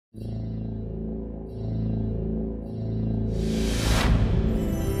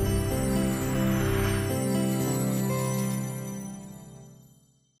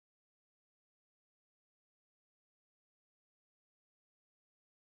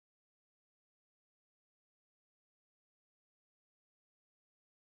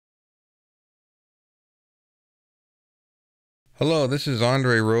Hello, this is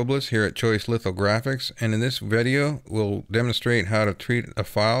Andre Robles here at Choice Lithographics, and in this video we'll demonstrate how to treat a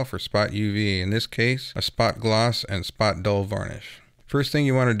file for spot UV, in this case a spot gloss and spot dull varnish. First thing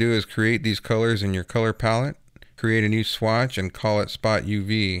you want to do is create these colors in your color palette. Create a new swatch and call it spot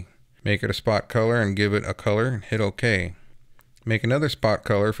UV. Make it a spot color and give it a color and hit OK. Make another spot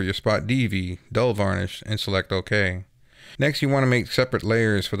color for your spot DV, dull varnish, and select OK. Next, you want to make separate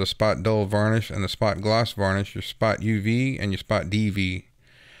layers for the spot dull varnish and the spot gloss varnish, your spot UV and your spot DV.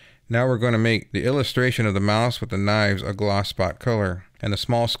 Now we're going to make the illustration of the mouse with the knives a gloss spot color, and the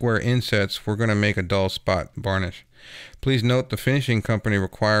small square insets we're going to make a dull spot varnish. Please note the finishing company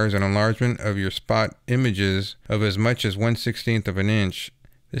requires an enlargement of your spot images of as much as 1/16 of an inch.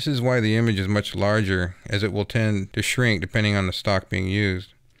 This is why the image is much larger, as it will tend to shrink depending on the stock being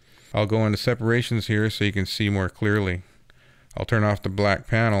used. I'll go into separations here so you can see more clearly. I'll turn off the black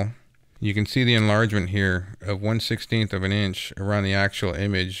panel. You can see the enlargement here of 1/16 of an inch around the actual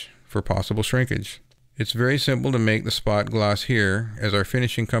image for possible shrinkage. It's very simple to make the spot gloss here, as our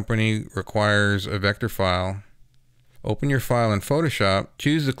finishing company requires a vector file. Open your file in Photoshop,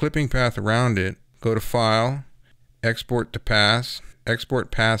 choose the clipping path around it, go to File, Export to Paths, Export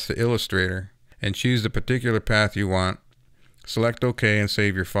Paths to Illustrator, and choose the particular path you want. Select OK and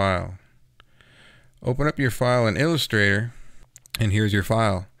save your file. Open up your file in Illustrator, and here's your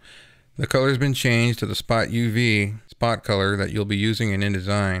file. The color has been changed to the spot UV spot color that you'll be using in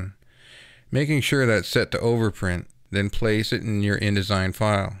InDesign. Making sure that's set to overprint, then place it in your InDesign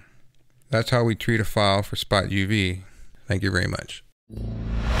file. That's how we treat a file for spot UV. Thank you very much.